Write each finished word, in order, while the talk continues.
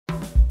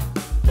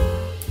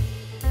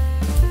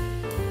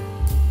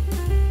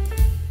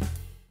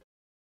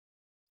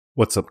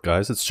What's up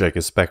guys, it's Jake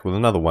back with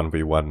another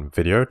 1v1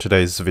 video.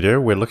 Today's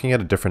video, we're looking at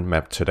a different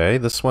map today.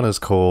 This one is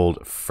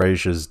called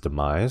Frazier's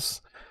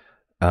Demise.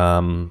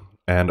 And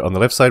on the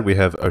left side we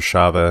have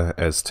Oshava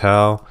as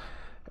Tau,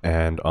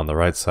 and on the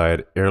right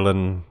side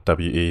Ehrlen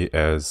WE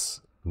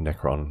as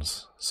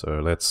Necrons.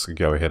 So let's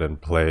go ahead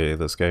and play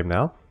this game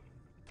now.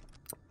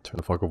 Turn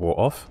the fog of war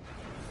off.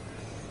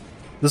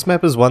 This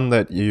map is one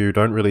that you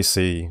don't really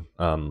see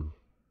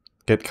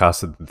get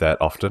casted that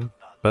often,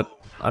 but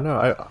I know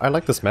I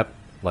like this map.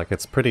 Like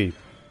it's pretty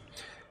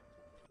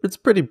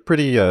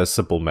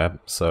simple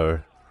map.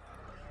 So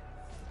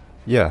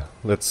yeah,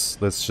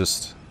 let's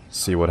just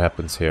see what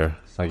happens here,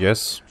 I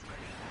guess.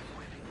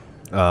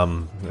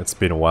 It's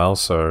been a while,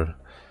 so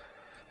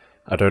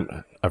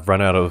I've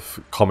run out of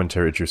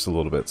commentary juice a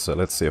little bit. So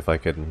let's see if I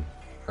can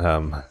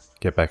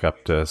get back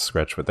up to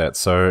scratch with that.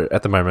 So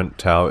at the moment,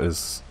 Tau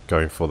is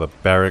going for the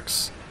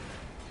barracks.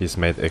 He's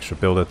made the extra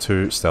builder,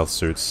 2 stealth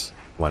suits,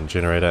 1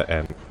 generator,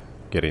 and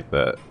getting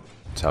the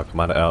Tau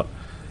commander out.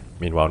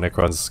 Meanwhile,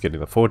 Necrons is getting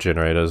the 4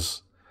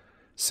 generators,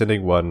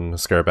 sending 1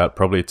 scarab out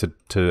probably to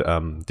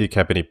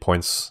decap any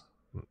points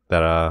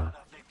that are,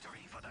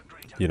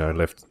 you know,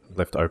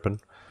 left open.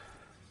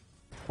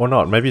 Or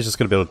not, maybe he's just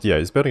going to build, yeah,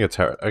 he's building a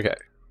turret, okay.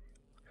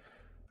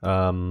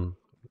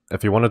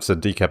 If he wanted to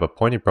decap a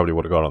point, he probably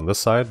would have gone on this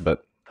side,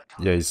 but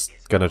yeah, he's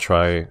going to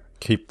try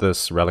keep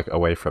this relic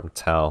away from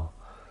Tau.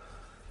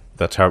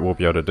 The turret will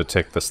be able to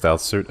detect the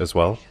stealth suit as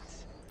well.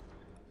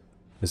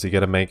 Is he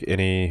going to make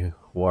any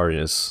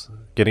warriors?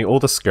 Getting all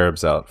the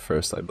scarabs out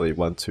first, I believe.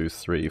 1, 2,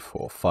 3,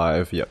 4,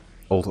 5. Yep,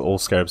 all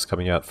scarabs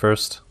coming out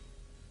first.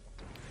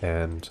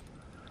 And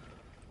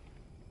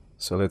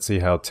so let's see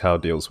how Tau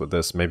deals with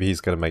this. Maybe he's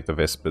going to make the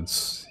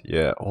Vespids.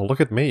 Yeah. Oh, look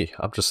at me.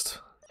 I'm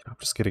just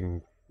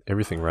getting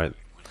everything right.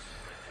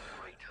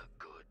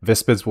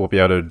 Vespids will be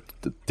able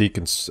to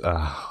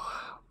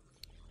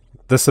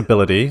this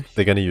ability.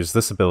 They're going to use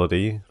this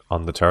ability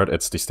on the turret.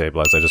 It's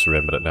destabilized. I just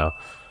remembered it now.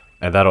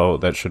 And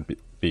that should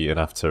be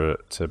enough to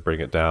bring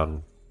it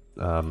down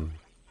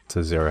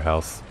to 0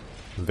 health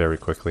very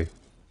quickly.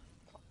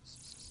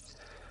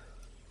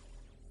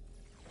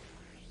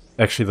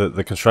 Actually,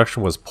 the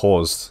construction was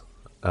paused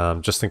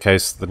just in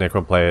case the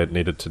Necron player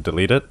needed to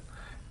delete it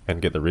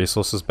and get the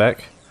resources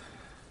back,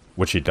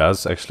 which he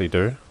does actually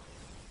do.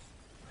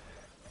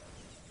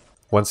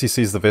 Once he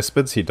sees the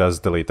Vespids, he does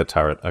delete the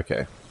turret.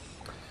 Okay.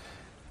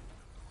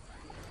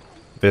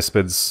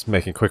 Vespids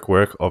making quick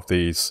work of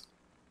these,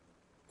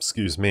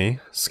 excuse me,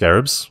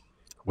 scarabs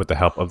with the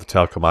help of the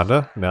Tau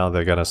commander. Now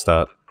they're going to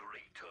start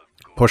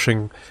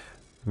pushing.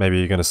 Maybe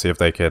you're going to see if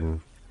they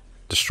can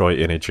destroy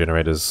any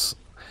generators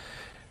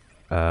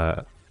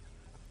in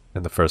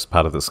the first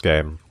part of this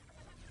game.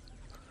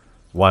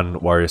 1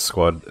 warrior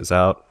squad is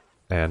out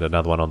and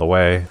another one on the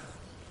way,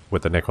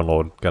 with the Necron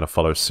Lord going to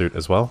follow suit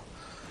as well.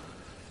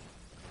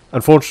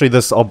 Unfortunately,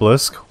 this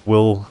obelisk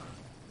will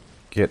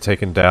get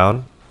taken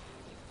down.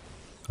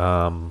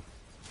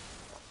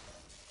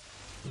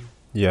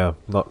 Yeah,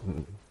 not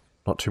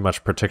too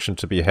much protection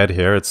to be had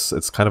here.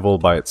 It's kind of all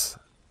by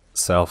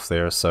itself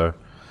there, so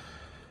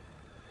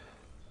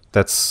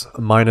that's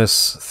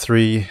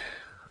 -3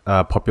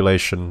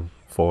 population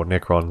for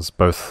Necrons,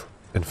 both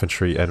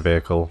infantry and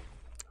vehicle,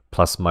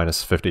 plus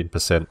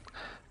 -15%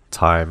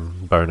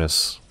 time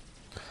bonus,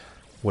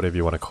 whatever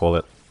you want to call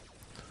it.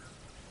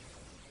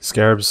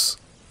 Scarabs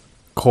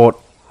caught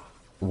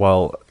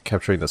while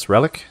capturing this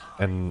relic,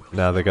 and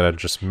now they're going to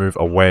just move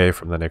away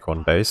from the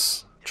Necron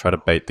base. Try to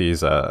bait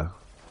these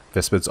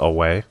Vespids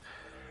away,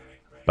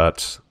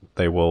 but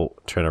they will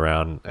turn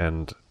around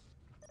and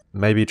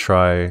maybe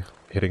try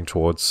heading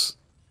towards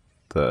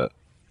the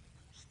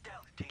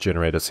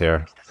generators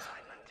here.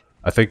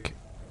 I think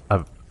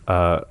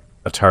a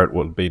turret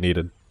will be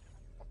needed,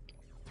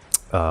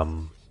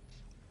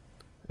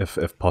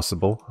 if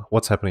possible.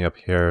 What's happening up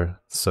here?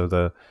 So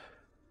the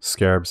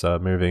scarabs are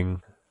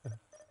moving,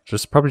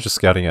 probably just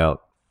scouting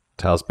out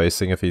Tau's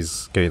basing. If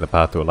he's getting the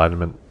path to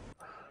alignment,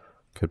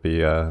 could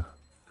be a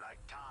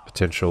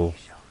potential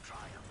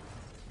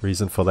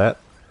reason for that.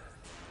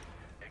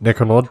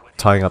 Necron Lord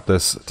tying up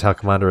this Tau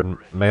commander in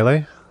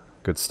melee.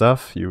 Good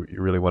stuff. You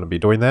really want to be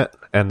doing that.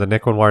 And the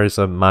Necron warriors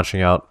are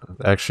marching out,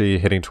 actually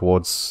heading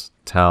towards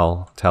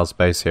Tau's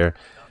base here.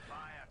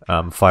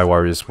 Fire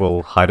warriors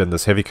will hide in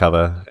this heavy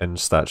cover and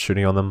start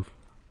shooting on them.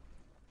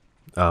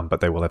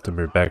 But they will have to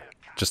move back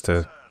just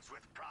to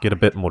get a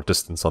bit more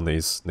distance on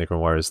these Necron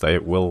warriors.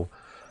 The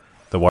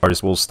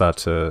warriors will start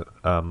to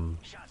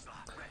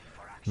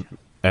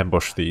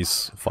ambush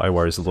these fire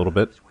warriors a little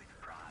bit.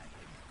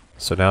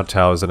 So now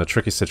Tau is in a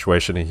tricky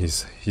situation.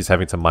 He's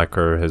having to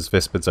micro his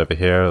Vespids over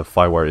here, the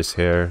fire warriors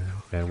here,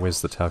 and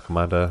where's the Tau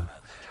commander?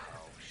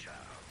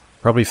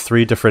 Probably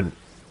 3 different,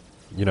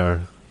 you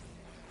know,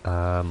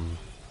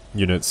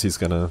 units he's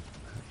gonna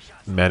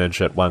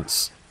manage at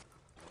once.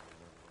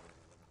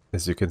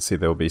 As you can see,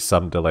 there will be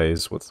some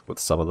delays with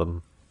some of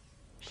them,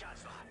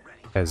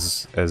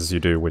 as you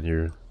do when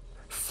you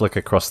flick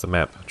across the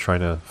map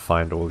trying to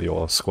find all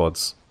your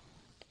squads.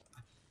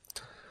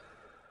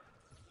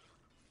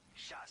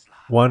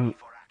 One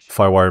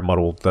Fire Warrior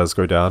model does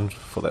go down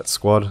for that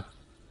squad.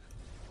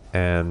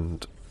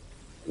 And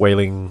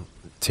Wailing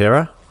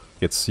Terror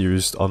gets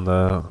used on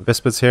the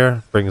Vespers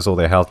here, brings all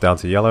their health down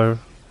to yellow.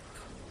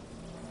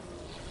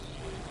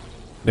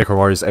 Necron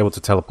Warrior is able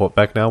to teleport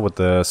back now with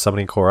the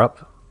Summoning Core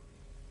up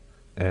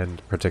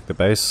and protect the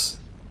base.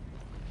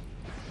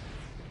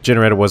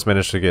 Generator was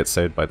managed to get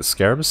saved by the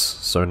Scarabs,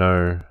 so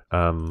no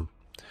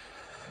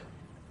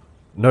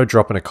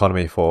drop in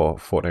economy for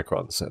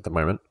Necrons at the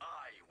moment.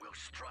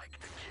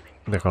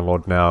 Necron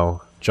Lord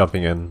now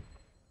jumping in,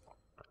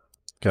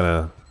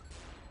 gonna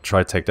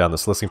try to take down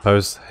this listening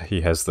post.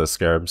 He has the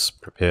Scarabs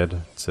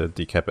prepared to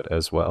decap it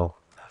as well.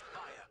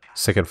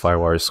 Second Fire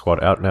Warrior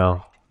squad out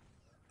now.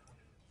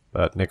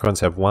 But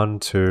Necrons have 1,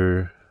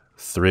 2,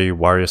 3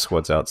 Warrior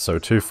squads out, so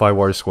 2 Fire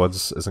Warrior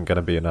squads isn't going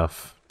to be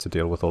enough to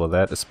deal with all of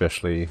that,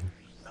 especially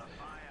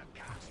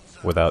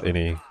without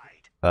any,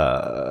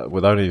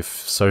 with only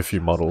so few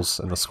models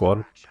in the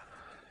squad.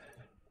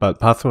 But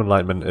Path to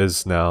Enlightenment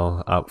is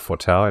now up for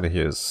Tau, and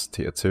he is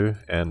tier 2,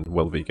 and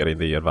will be getting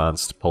the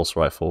advanced pulse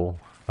rifle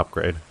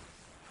upgrade.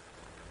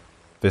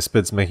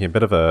 Vespid's making a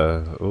bit of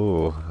a,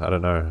 ooh, I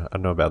don't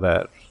know about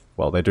that.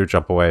 Well, they do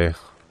jump away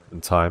in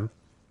time.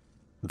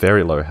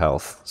 Very low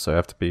health, so you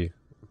have to be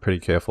pretty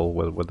careful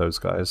with those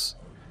guys.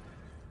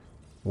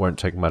 Won't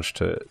take much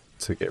to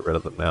get rid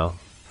of them now.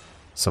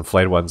 Some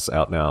flayed ones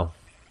out now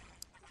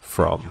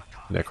from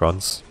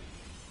Necrons.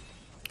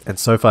 And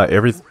so far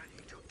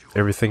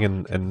everything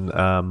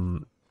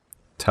in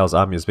Tau's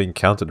army is being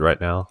countered right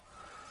now.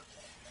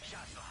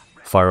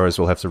 Fire Warriors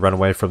will have to run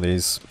away from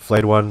these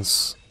flayed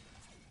ones.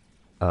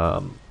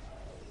 Necron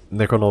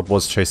Lord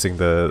was chasing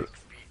the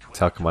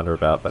Tau commander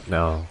about, but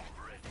now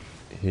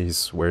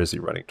where is he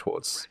running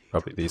towards?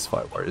 Probably these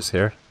Fire Warriors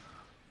here.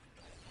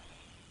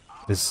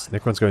 Is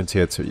Necron's going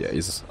tier 2? Yeah,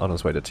 he's on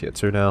his way to tier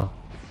 2 now.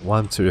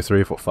 1, 2,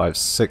 3, 4, 5,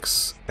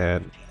 6,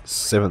 and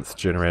 7th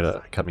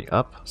generator coming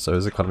up, so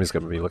his economy is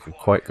going to be looking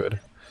quite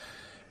good.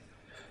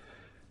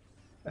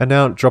 And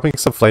now dropping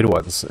some flayed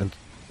ones and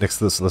next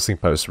to this listening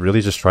post,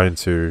 really just trying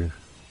to,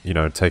 you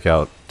know, take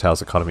out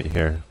Tau's economy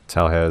here.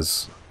 Tau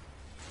has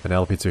an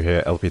LP2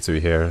 here, LP2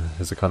 here.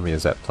 His economy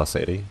is at plus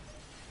 80.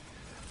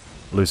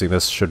 Losing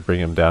this should bring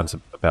him down to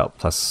about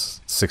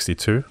plus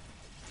 62.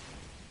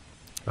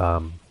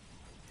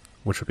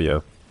 Which would be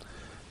a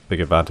big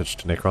advantage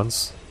to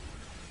Necrons.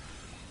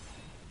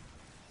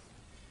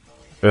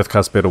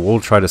 Earthcast Better will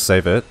try to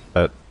save it,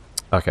 but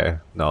okay,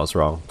 no, I was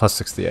wrong. Plus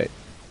 68.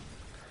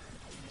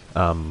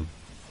 Yeah,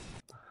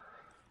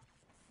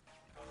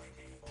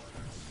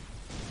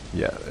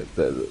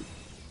 the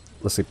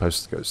listening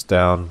post goes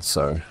down,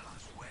 so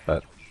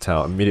but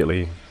Tau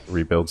immediately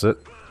rebuilds it.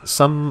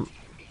 Some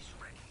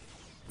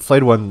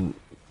Flayed One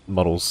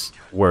models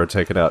were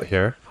taken out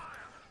here,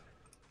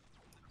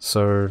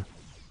 so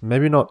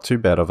maybe not too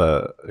bad of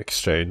a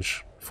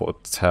exchange for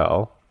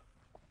Tau.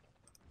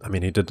 I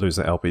mean, he did lose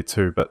an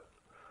LP2, but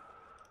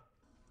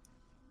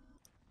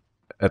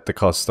at the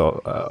cost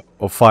of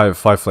five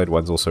Flayed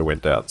Ones also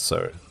went down,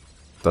 so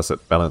does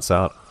it balance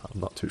out? I'm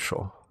not too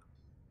sure.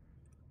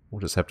 We'll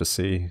just have to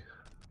see.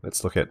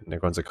 Let's look at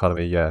Necron's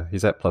economy. Yeah,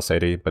 he's at plus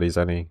 80, but he's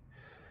only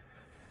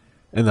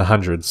in the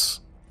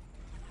hundreds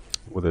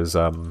with his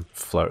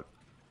float.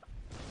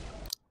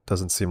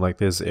 Doesn't seem like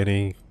there's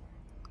any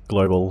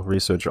global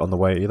research on the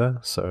way either,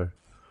 so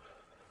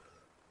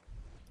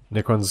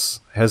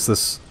Necrons has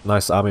this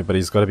nice army, but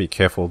he's got to be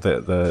careful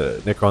that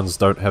the Necrons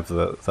don't have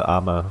the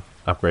armor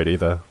upgrade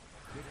either.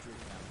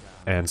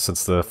 And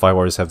since the Fire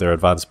Warriors have their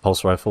advanced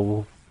pulse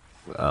rifle,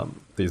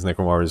 these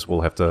Necron Warriors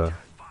will have to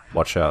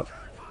watch out.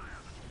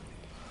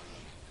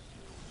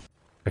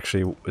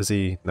 Actually, is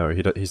he? No,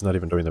 he's not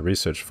even doing the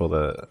research for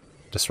the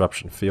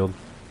disruption field.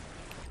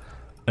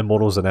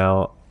 Immortals are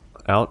now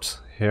out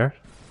here.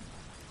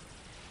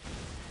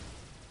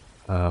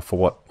 For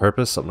what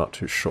purpose? I'm not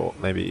too sure.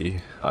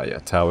 Maybe, yeah,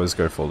 towers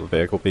go for the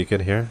vehicle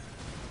beacon here.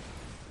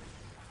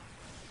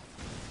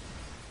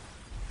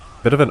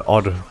 Bit of an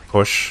odd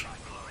push.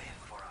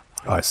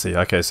 Oh, I see.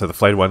 Okay, so the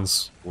Flayed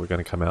Ones were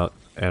going to come out,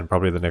 and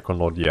probably the Necron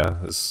Lord,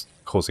 yeah, is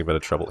causing a bit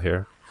of trouble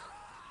here.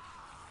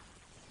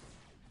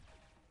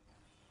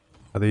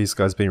 Are these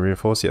guys being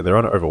reinforced? Yeah, they're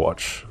on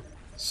Overwatch,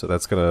 so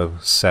that's going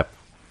to sap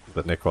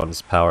the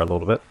Necron's power a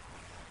little bit.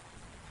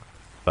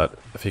 But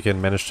if he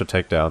can manage to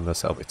take down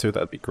this LP2,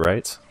 that'd be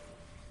great.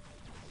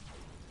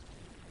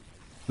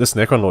 This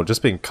Necron Lord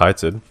just being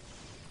kited.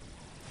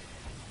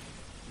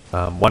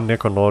 One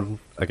Necron Lord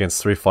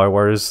against 3 Fire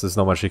Warriors, there's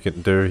not much he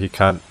can do. He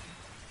can't,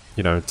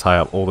 you know, tie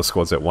up all the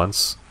squads at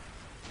once.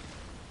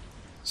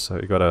 So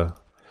you gotta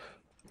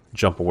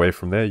jump away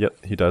from there.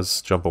 Yep, he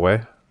does jump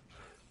away.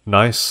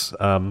 Nice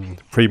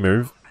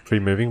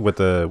pre-moving with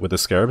the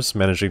Scarabs,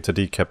 managing to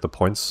decap the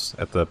points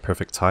at the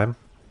perfect time.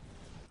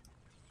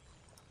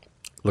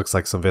 Looks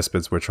like some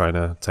Vespids were trying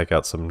to take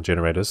out some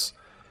generators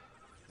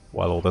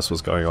while all this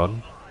was going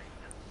on.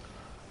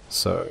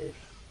 So,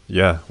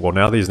 yeah. Well,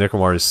 now these Necron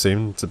Warriors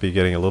seem to be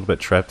getting a little bit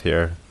trapped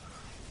here.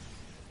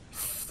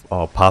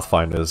 Oh,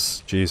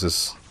 Pathfinders.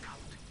 Jesus.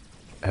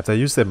 Have they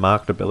used their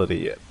marked ability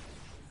yet?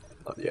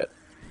 Not yet.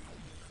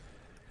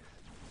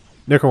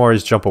 Necron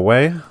Warriors jump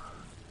away.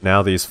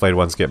 Now these flayed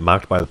ones get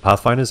marked by the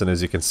Pathfinders, and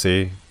as you can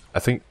see, I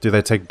think, do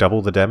they take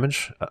double the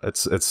damage?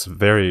 It's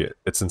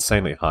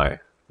insanely high,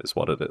 is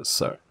what it is,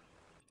 so.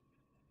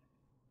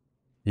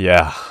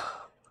 Yeah.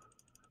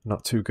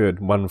 Not too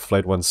good. One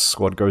flayed one's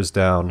squad goes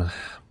down.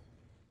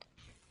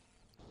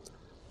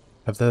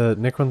 Have the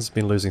Necrons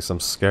been losing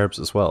some Scarabs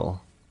as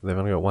well? They've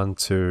only got 1,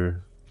 2,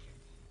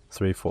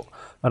 3, 4.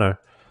 I know.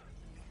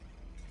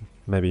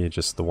 Maybe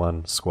just the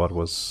one squad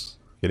was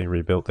getting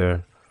rebuilt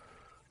there.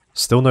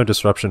 Still no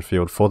disruption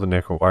field for the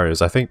Necron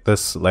Warriors. I think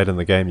this late in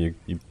the game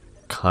you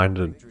kind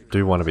of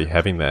do want to be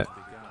having that.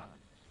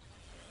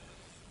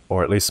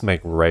 Or at least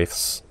make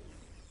Wraiths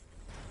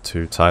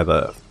to tie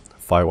the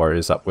Fire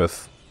Warriors up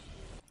with.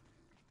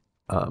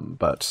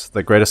 But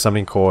the Greater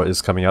Summoning Core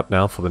is coming up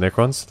now for the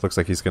Necrons. Looks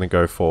like he's going to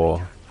go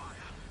for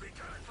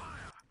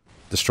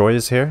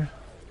Destroyers here.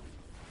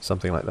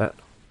 Something like that.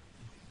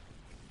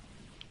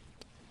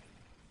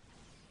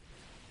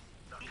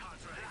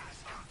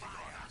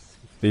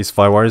 These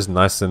Fire Warriors are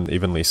nice and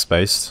evenly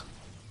spaced.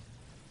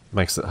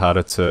 Makes it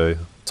harder to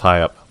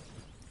tie up,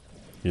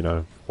 you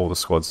know, all the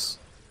squads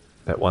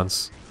at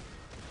once.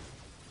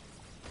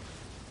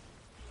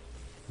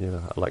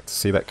 Yeah, I like to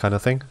see that kind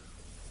of thing.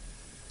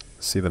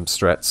 See them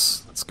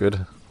strats, that's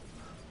good.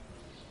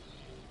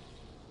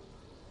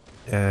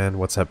 And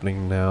what's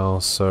happening now?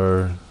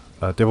 So,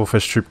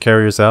 Devilfish Troop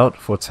Carriers out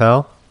for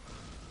Tau.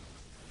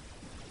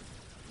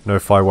 No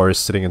Fire Warriors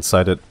sitting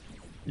inside it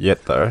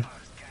yet though.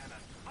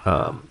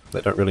 They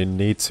don't really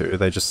need to,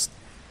 they just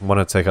want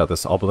to take out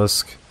this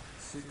obelisk.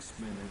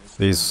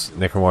 These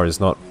Necron Warriors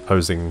not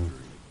posing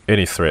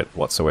any threat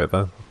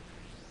whatsoever.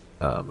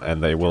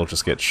 And they will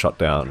just get shot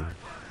down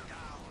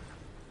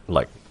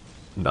like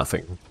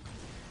nothing.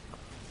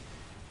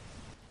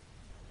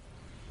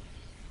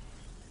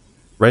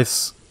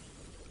 Wraiths,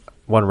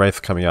 one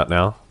Wraith coming out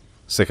now,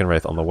 second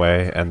Wraith on the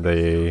way, and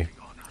the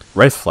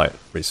Wraith Flight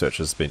research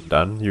has been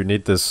done. You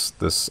need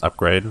this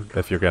upgrade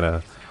if you're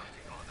gonna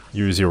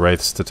use your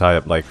Wraiths to tie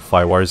up like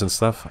Fire Warriors and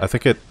stuff. I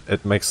think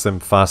it makes them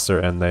faster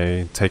and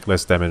they take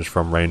less damage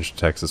from ranged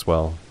attacks as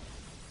well.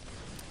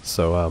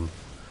 So,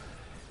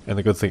 and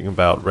the good thing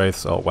about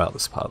Wraiths, oh wow,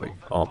 this pathing,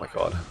 oh my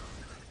god.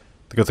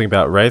 The good thing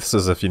about Wraiths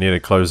is if you need to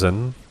close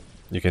in,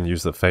 you can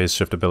use the phase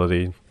shift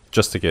ability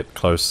just to get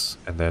close,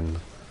 and then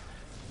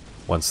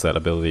once that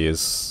ability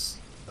is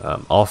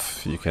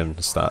off, you can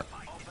start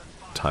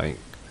tying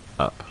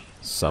up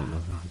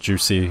some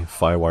juicy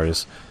Fire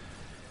Warriors.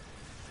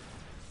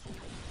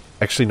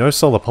 Actually, no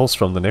Solar Pulse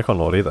from the Necron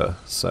Lord either,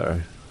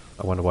 so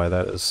I wonder why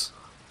that is.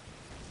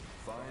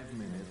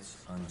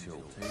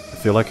 I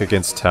feel like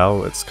against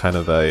Tau, it's kind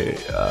of a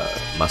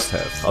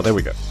must-have. Oh, there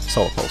we go.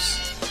 Solar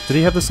Pulse. Did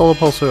he have the Solar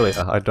Pulse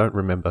earlier? I don't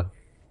remember.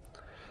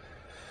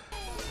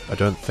 I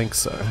don't think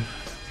so.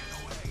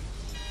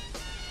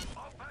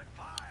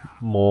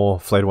 More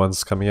flayed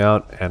ones coming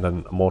out, and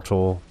an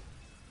Immortal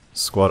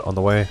squad on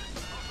the way.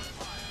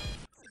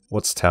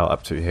 What's Tau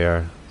up to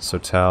here? So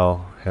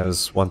Tau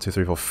has 1, 2,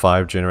 3, 4,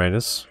 5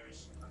 generators.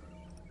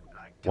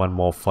 One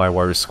more Fire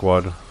Warrior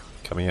squad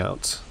coming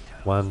out.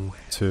 1,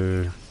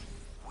 2,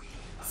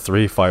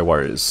 3 Fire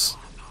Warriors.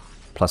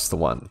 Plus the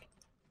 1.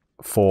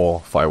 4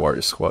 Fire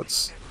Warrior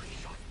squads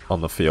on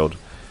the field.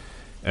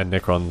 And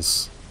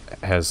Necrons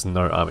has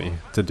no army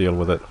to deal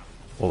with it.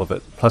 All of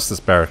it. Plus this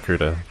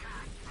Barracuda.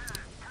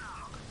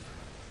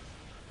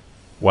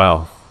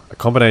 Wow. A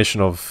combination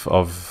of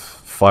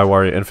Fire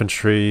Warrior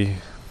infantry,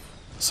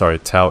 sorry,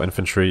 Tau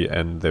infantry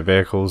and their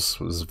vehicles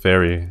was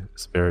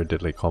it's a very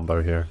deadly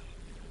combo here.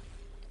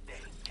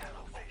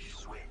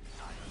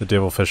 The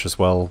Devilfish as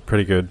well,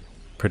 pretty good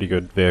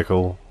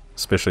vehicle,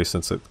 especially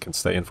since it can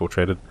stay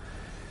infiltrated.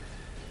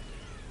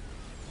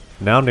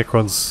 Now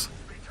Necrons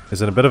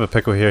is in a bit of a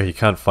pickle here, he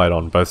can't fight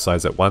on both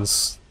sides at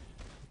once.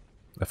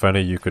 If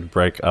only you could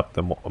break up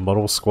the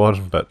model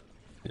squad, but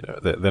you know,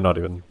 they're not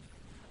even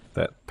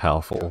that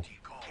powerful.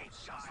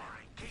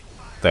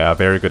 They are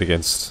very good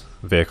against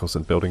vehicles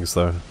and buildings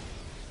though.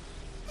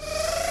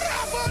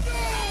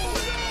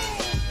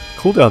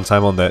 Cooldown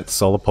time on that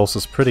Solar Pulse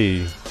is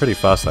pretty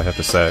fast, I have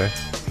to say.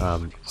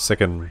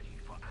 Second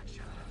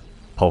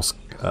pulse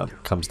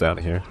comes down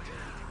here.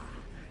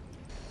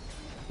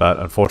 But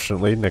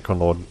unfortunately Necron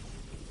Lord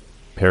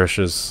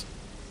perishes.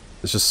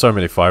 There's just so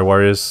many Fire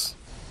Warriors,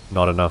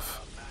 not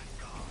enough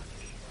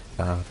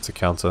to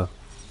counter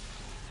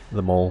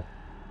them all.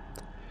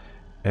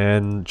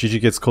 And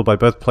GG gets called by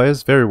both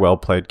players. Very well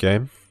played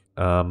game.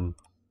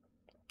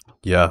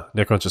 Yeah,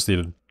 Necron just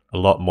needed a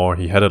lot more.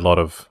 He had a lot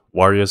of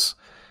warriors.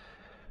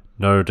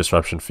 No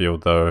disruption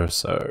field though,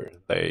 so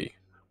they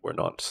were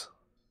not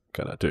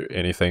gonna do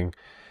anything.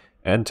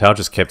 And Tau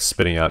just kept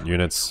spitting out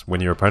units.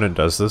 When your opponent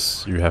does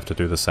this, you have to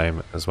do the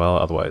same as well,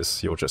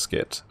 otherwise you'll just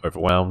get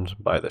overwhelmed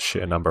by the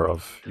sheer number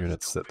of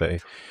units that they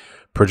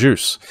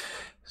produce.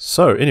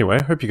 So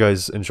anyway, hope you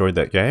guys enjoyed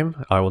that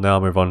game. I will now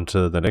move on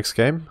to the next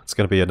game. It's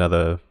going to be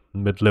another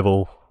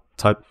mid-level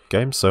type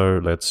game,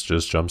 so let's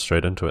just jump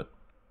straight into it.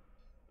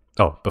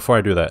 Oh, before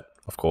I do that,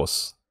 of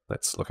course,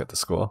 let's look at the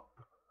score.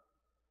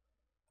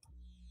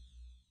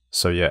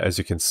 So yeah, as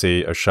you can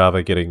see,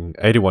 Oshava getting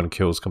 81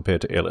 kills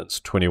compared to Ehrlen's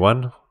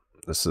 21.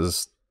 This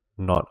is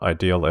not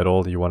ideal at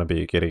all. You want to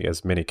be getting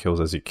as many kills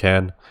as you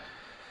can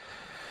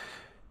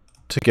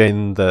to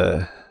gain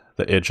the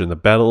edge in the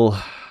battle.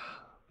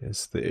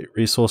 There's the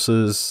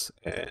resources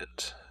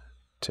and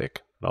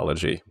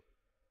technology.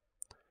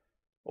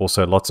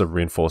 Also lots of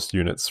reinforced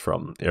units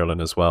from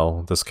Ehrlen as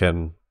well. This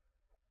can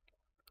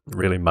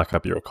really muck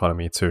up your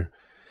economy too.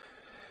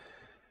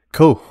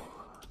 Cool.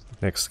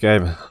 Next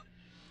game.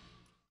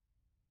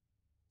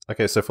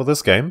 Okay, so for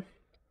this game,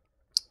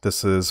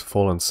 this is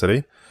Fallen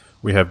City.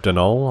 We have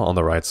Denol on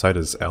the right side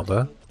as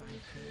Elder,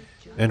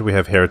 and we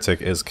have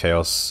Heretic as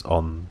Chaos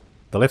on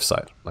the left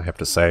side. I have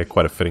to say,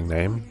 quite a fitting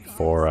name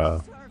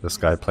for this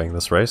guy playing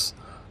this race.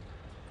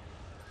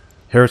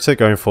 Heretic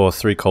going for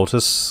 3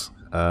 cultists,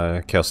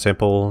 Chaos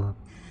Temple,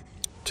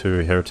 2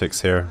 heretics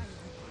here,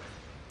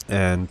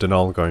 and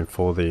Denol going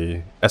for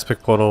the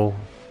Aspect Portal,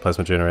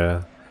 Plasma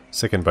Generator,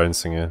 2nd Bone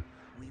Singer,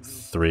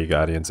 3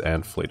 Guardians,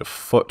 and Fleet of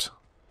Foot.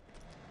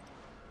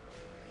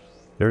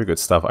 Very good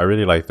stuff. I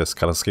really like this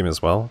color scheme as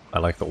well. I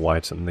like the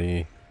white and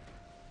the...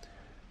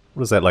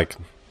 what is that like?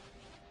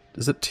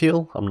 Is it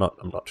teal? I'm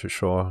not too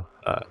sure.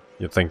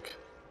 You'd think,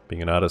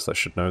 being an artist, I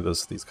should know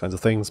these kinds of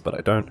things, but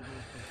I don't.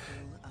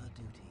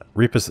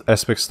 Reaper's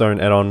Aspect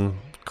Stone add-on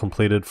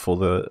completed for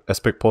the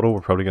Aspect Portal. We're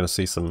probably going to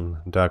see some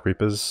Dark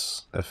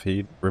Reapers if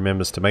he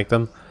remembers to make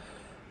them.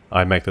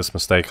 I make this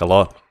mistake a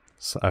lot.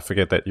 So I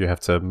forget that you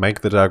have to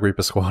make the Dark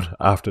Reaper squad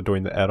after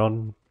doing the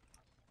add-on.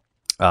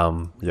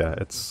 Yeah,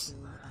 it's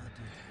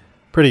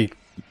pretty,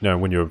 you know,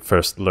 when you're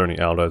first learning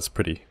Elder, it's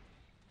pretty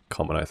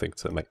common, I think,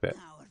 to make that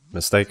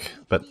mistake.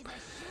 But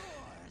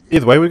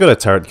either way, we've got a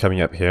turret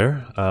coming up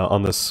here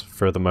on this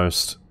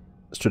furthermost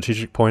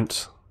strategic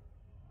point.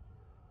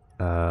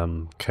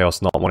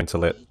 Chaos not wanting to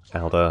let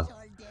Elder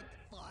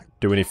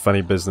do any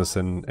funny business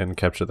and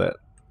capture that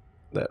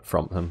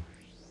from him,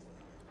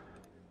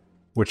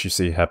 which you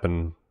see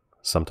happen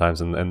sometimes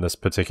in this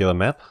particular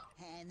map.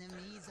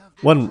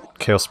 One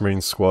Chaos Marine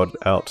squad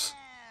out,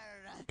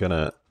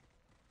 gonna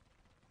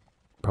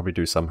probably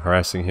do some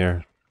harassing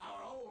here,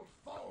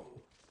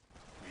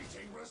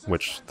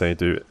 which they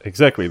do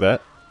exactly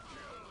that.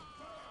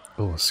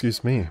 Oh,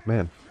 excuse me,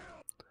 man.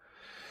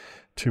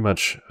 Too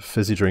much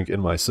fizzy drink in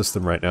my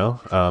system right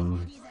now.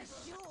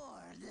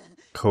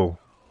 Cool.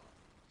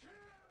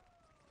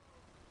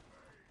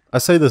 I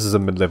say this is a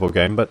mid-level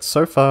game, but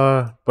so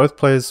far both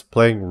players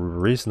playing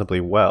reasonably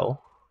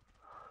well.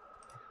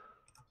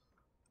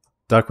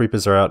 Dark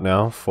Reapers are out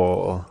now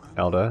for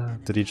Elder.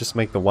 Did he just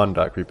make the 1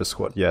 Dark Reaper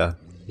squad? Yeah.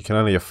 He can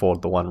only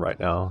afford the 1 right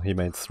now. He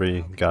made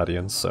 3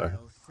 Guardians, so...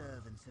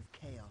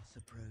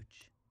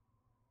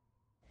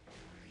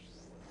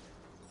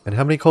 And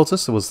how many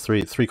cultists? It was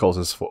 3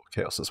 cultists for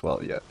Chaos as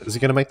well, yeah. Is he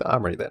going to make the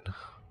armory then?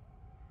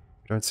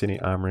 We don't see any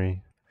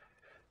armory.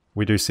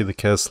 We do see the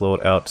Chaos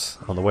Lord out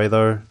on the way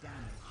though.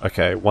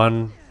 Okay,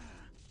 one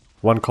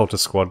cultist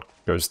squad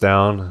goes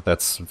down.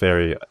 That's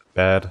very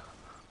bad.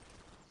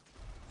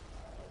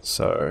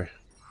 So...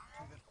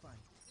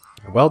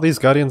 well, these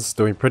Guardians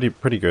doing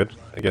pretty good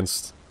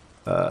against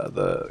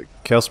the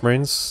Chaos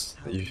Marines.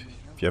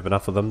 If you have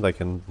enough of them, they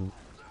can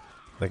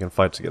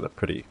fight together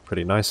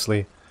pretty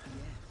nicely.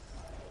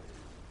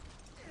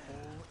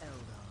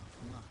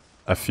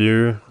 A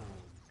few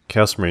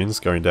Chaos Marines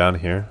going down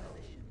here.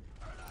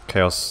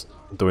 Chaos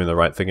doing the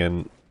right thing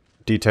and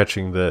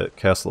detaching the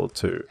Chaos Lord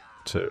to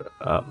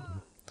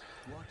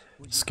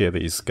scare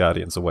these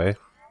Guardians away.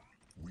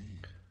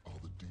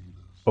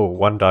 Oh,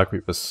 1 Dark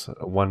Reaper,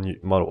 1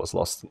 model was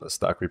lost in this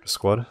Dark Reaper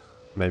squad.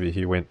 Maybe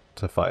he went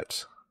to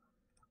fight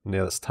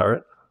near this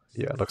turret.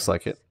 Yeah, looks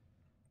like it.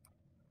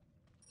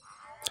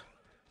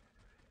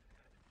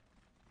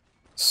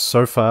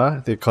 So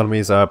far, the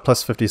economies are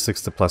plus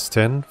 56 to plus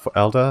 10 for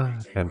Elder,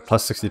 and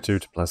plus 62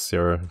 to plus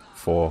 0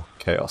 for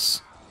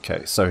Chaos.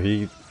 Okay, so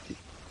he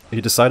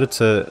decided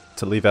to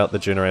leave out the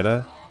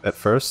generator at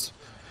first,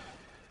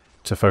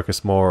 to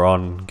focus more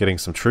on getting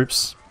some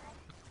troops.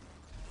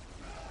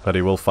 But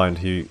he will find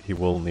he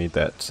will need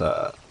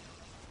that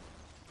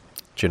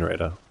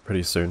generator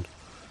pretty soon.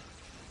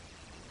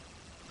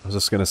 I was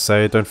just going to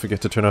say, don't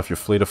forget to turn off your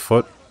Fleet of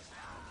Foot.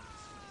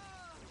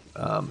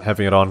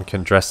 Having it on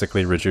can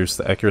drastically reduce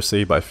the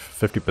accuracy by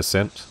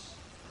 50%,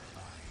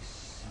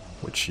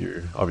 which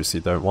you obviously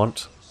don't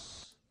want.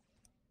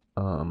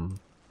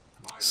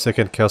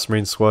 2nd Chaos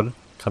Marine squad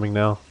coming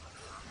now.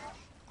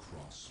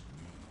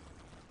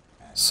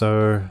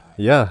 So,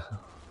 yeah.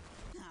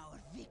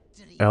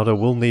 Elder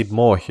will need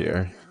more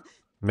here.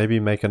 Maybe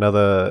make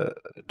another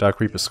Dark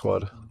Reaper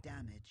squad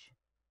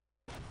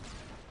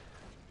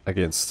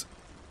against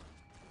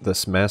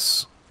this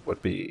mess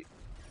would be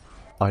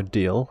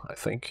ideal, I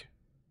think.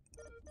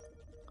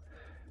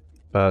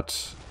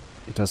 But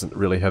he doesn't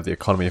really have the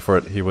economy for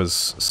it. He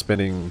was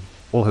spending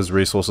all his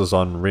resources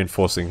on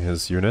reinforcing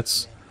his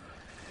units.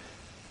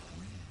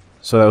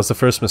 So that was the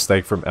first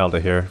mistake from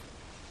Elder here.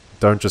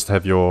 Don't just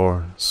have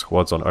your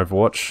squads on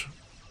Overwatch.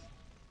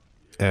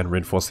 and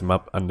reinforce him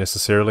up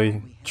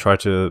unnecessarily. Try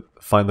to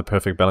find the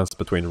perfect balance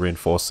between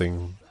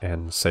reinforcing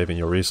and saving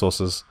your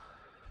resources.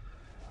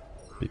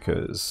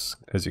 Because,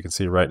 as you can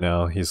see right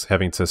now, he's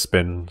having to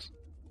spend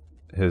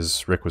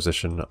his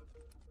requisition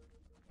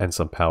and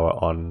some power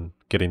on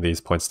getting these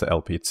points to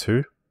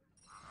LP2.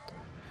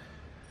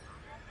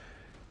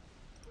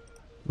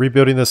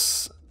 Rebuilding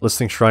this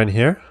listing shrine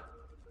here,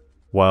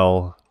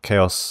 while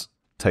Chaos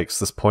takes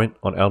this point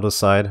on Elder's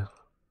side,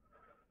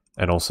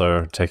 and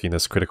also taking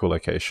this critical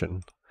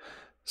location.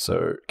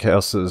 So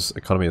Chaos's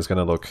economy is going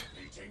to look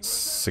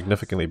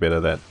significantly better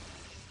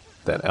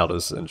than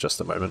Elder's in just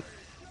a moment,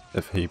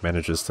 if he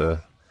manages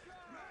to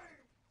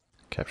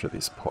capture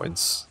these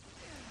points.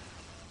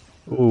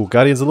 Ooh,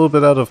 Guardian's a little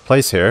bit out of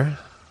place here.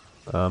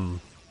 A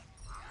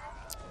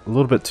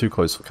little bit too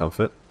close for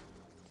comfort.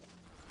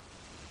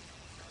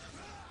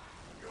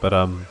 But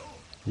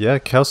yeah,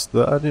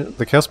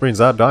 the Chaos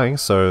Marines are dying,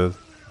 so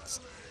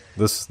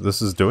this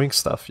is doing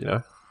stuff, you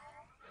know.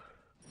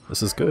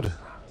 This is good.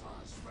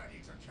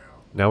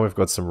 Now we've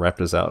got some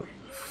Raptors out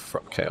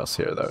from Chaos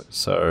here, though,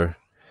 so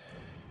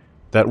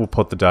that will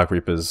put the Dark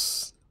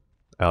Reapers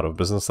out of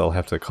business. They'll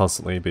have to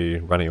constantly be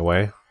running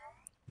away.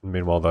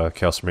 Meanwhile, the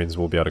Chaos Marines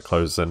will be able to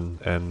close in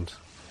and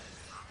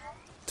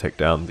take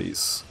down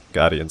these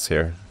Guardians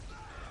here.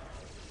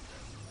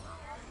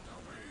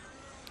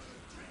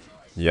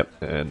 Yep,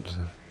 and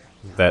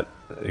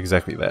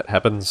exactly that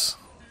happens.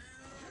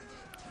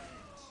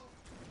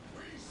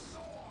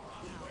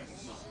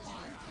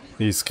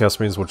 These Chaos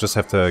Marines will just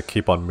have to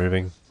keep on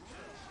moving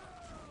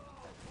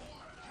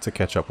to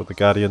catch up with the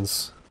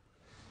Guardians.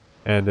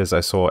 And as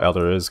I saw,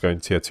 Elder is going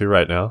tier 2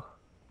 right now.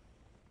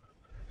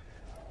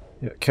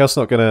 Yeah, Chaos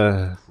not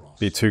gonna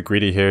be too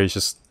greedy here, he's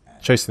just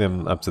chasing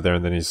them up to there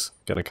and then he's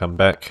gonna come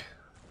back.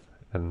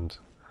 And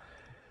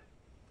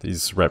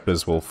these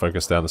Raptors will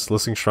focus down the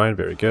Soliciting Shrine,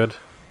 very good.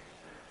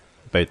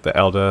 Bait the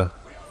Elder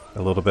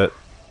a little bit.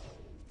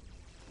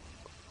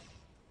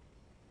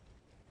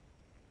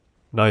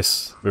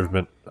 Nice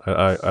movement.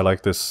 I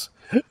like this.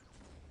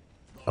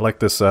 I like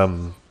this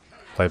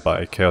play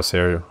by Chaos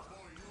here,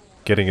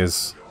 getting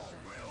his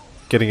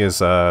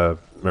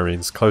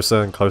Marines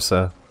closer and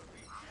closer.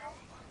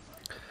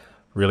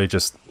 Really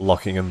just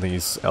locking in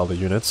these Elder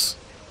units.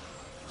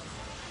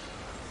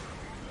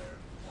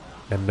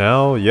 And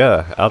now,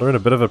 yeah, Elder in a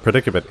bit of a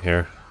predicament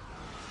here.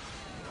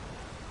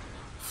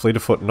 Fleet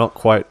of Foot not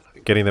quite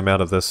getting them out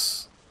of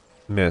this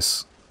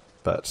mess,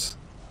 but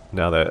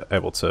now they're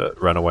able to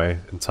run away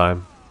in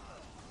time.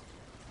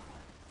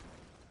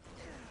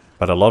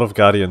 But a lot of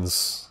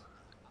Guardians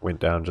went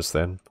down just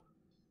then,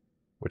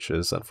 which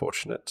is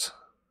unfortunate.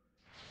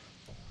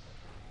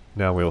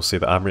 Now we'll see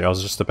the armory. I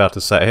was just about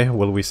to say,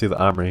 will we see the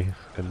armory?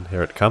 And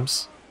here it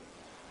comes.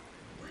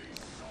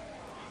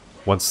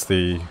 Once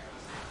the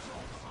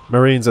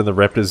Marines and the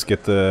Raptors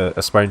get the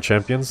aspiring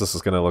champions, this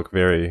is going to look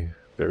very,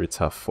 very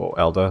tough for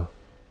Elder.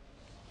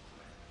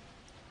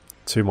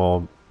 2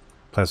 more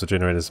plasma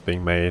generators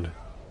being made.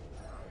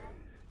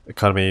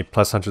 Economy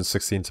plus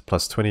 116 to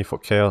plus 20 for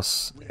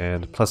Chaos,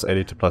 and plus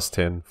 80 to plus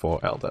 10 for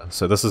Elder.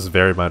 So this is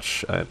very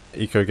much an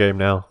eco game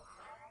now.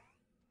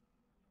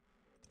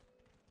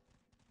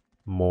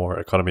 More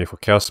economy for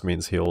Chaos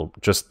means he'll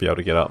just be able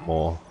to get out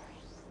more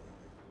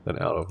than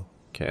Elder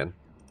can.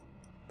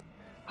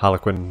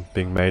 Harlequin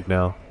being made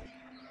now.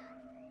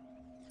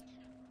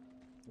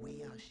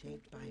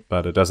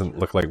 But it doesn't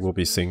look like we'll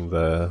be seeing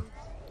the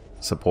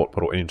support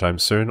portal anytime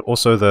soon.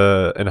 Also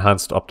the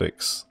enhanced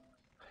optics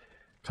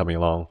coming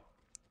along.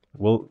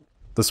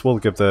 This will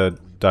give the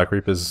Dark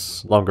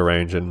Reapers longer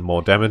range and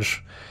more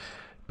damage,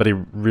 but he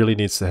really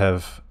needs to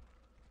have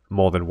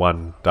more than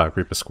one Dark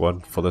Reaper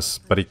squad for this,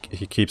 but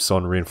he keeps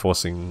on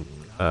reinforcing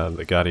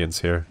the Guardians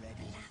here.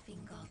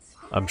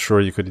 I'm sure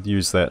you could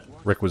use that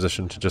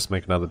requisition to just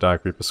make another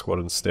Dark Reaper squad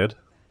instead.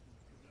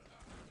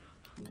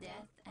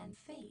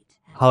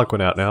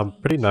 Harlequin out now,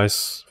 pretty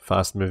nice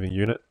fast moving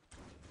unit.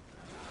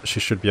 She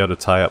should be able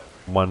to tie up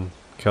one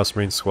Chaos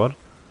Marine squad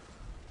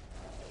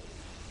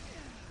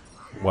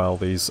while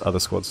these other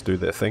squads do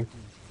their thing.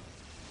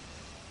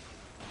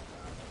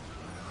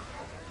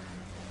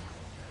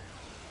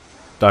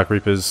 Dark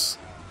Reapers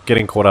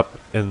getting caught up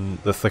in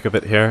the thick of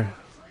it here.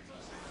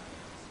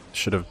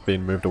 Should have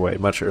been moved away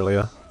much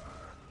earlier.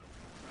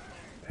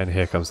 And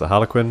here comes the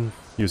Harlequin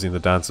using the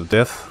Dance of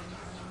Death.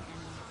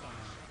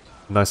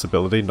 Nice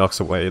ability, knocks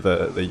away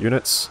the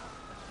units.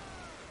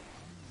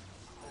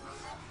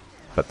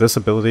 But this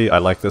ability, I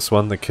like this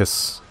one, the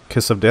Kiss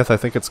of Death, I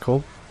think it's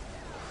called.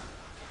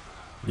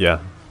 Yeah.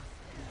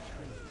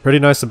 Pretty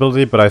nice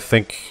ability, but I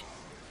think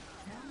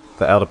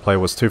the Elder player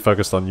was too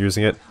focused on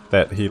using it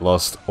that he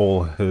lost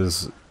all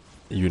his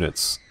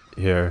units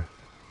here.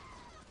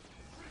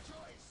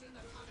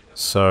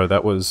 So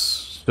that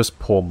was just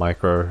poor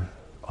micro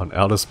on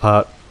Elder's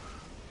part.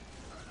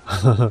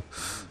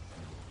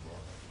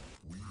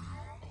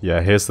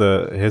 Yeah, here's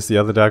the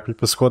other Dark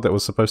Reaper squad that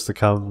was supposed to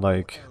come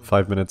like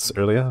 5 minutes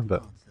earlier,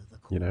 but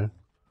you know.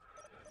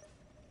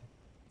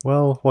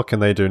 Well, what can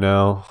they do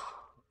now?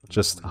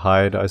 Just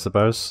hide, I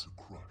suppose.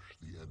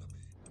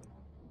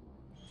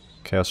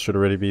 Chaos should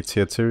already be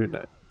tier 2.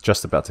 No,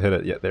 just about to hit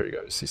it. Yeah, there he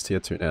goes. He's tier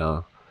 2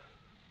 now.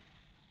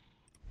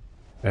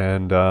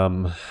 And,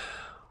 well,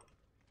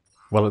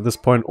 at this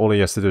point, all he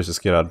has to do is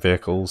just get out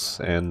vehicles,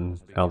 and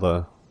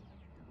Alder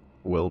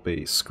will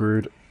be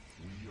screwed.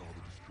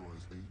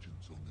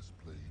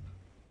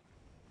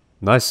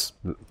 Nice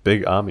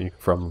big army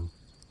from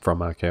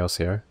Chaos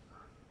here.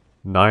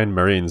 9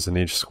 Marines in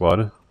each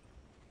squad,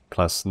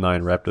 plus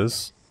 9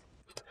 Raptors.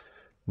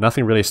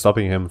 Nothing really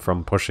stopping him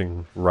from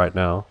pushing right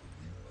now.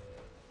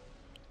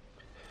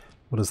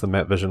 What does the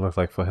map vision look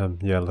like for him?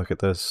 Yeah, look at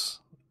this.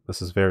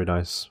 This is very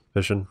nice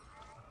vision.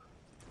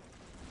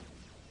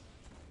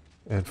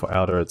 And for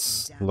Alder,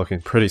 it's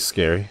looking pretty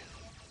scary.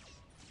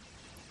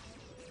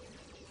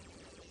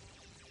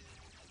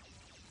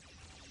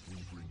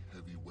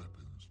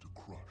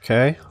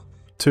 Okay,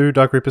 2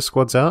 Dark Reaper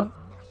squads out.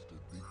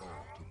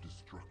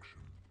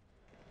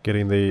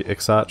 Getting the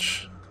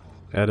X-Arch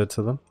added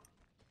to them.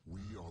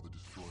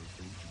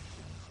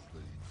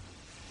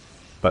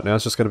 But now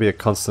it's just going to be a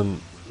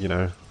constant, you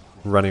know,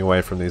 running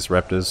away from these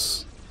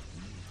Raptors.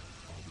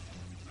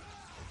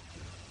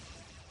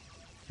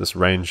 This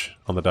range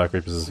on the Dark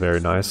Reapers is very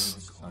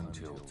nice.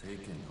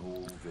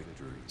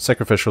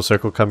 Sacrificial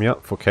Circle coming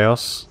up for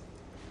Chaos.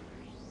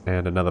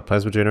 And another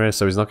Plasma Generator,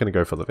 so he's not going to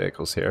go for the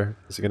vehicles here.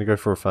 Is he going to go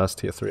for a fast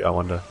tier 3? I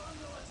wonder.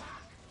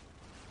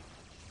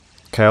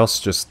 Chaos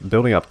just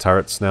building up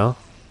turrets now.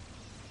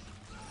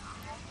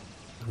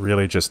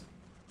 Really just,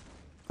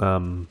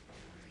 you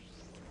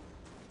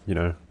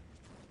know,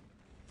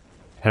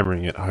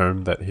 hammering it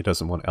home that he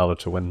doesn't want Alder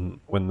to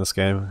win this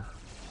game.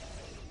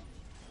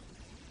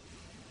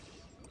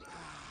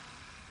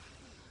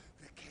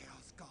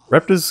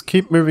 Raptors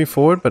keep moving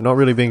forward, but not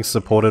really being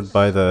supported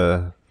by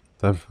their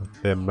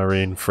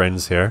Marine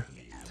friends here.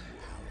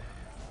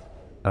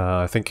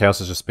 I think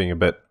Chaos is just being a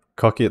bit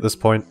cocky at this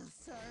point.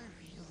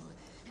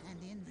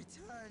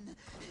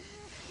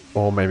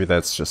 Or maybe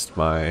that's just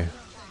my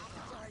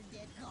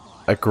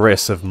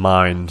aggressive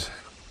mind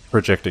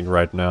projecting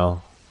right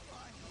now.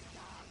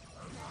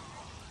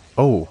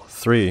 Oh,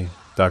 3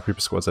 Dark Reaper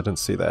squads, I didn't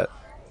see that.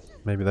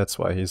 Maybe that's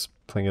why he's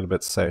playing it a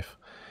bit safe.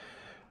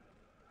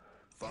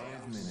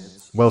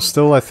 Well,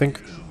 still, I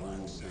think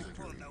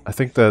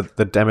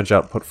the damage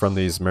output from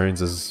these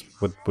Marines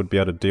would be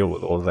able to deal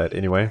with all of that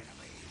anyway.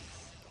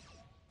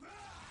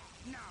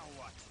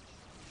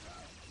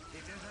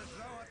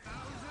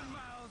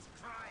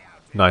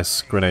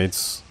 Nice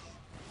grenades.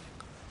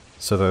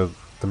 So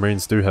the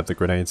Marines do have the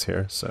grenades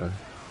here, so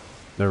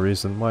no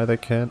reason why they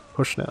can't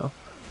push now.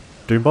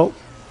 Doombolt.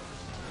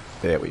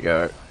 There we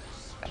go.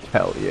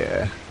 Hell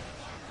yeah.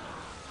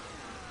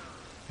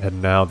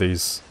 And now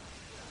these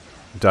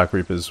Dark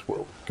Reapers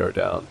will go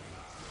down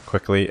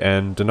quickly,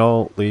 and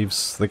Denol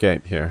leaves the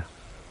game here.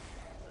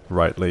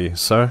 Rightly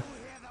so.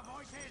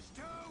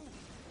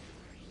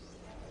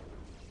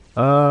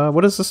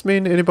 What does this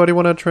mean? Anybody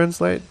want to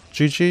translate?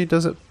 GG,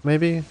 does it?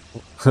 Maybe?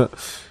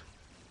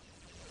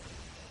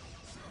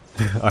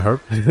 I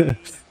hope.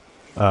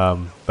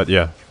 But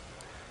yeah.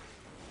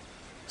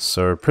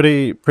 So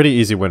pretty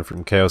easy win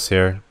from Chaos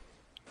here.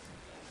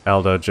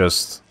 Alder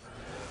just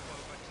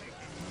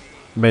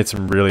made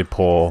some really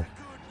poor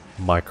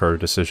micro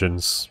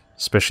decisions,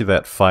 especially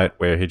that fight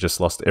where he just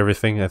lost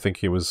everything. I think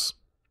he was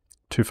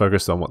too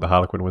focused on what the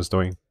Harlequin was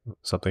doing,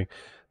 something.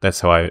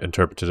 That's how I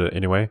interpreted it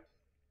anyway,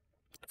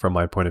 from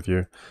my point of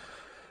view.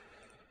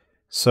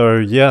 So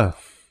yeah,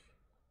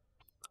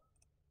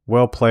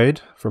 well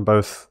played from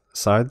both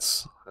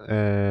sides,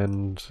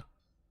 and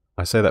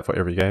I say that for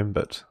every game,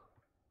 but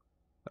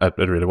it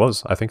really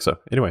was. I think so.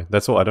 Anyway,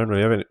 that's all. I don't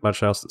really have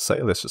much else to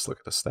say. Let's just look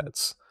at the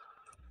stats.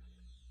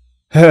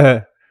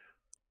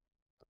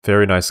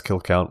 Very nice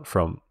kill count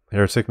from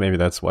Heretic. Maybe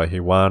that's why he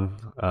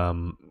won.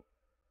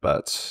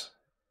 But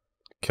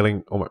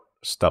killing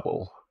almost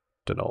double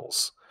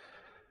Denol's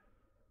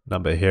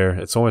number here.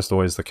 It's almost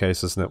always the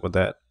case, isn't it, with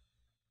that?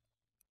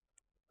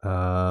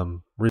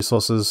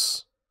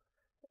 Resources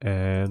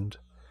and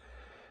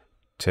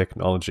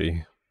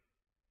technology.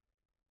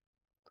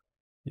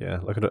 Yeah,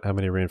 look at how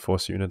many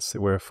reinforced units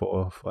there were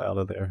for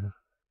Alder there.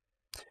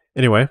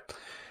 Anyway,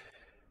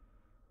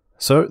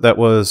 so that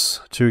was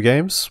 2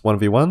 games,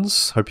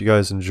 1v1s. Hope you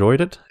guys enjoyed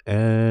it,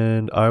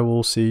 and I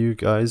will see you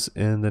guys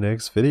in the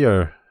next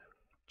video.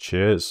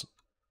 Cheers.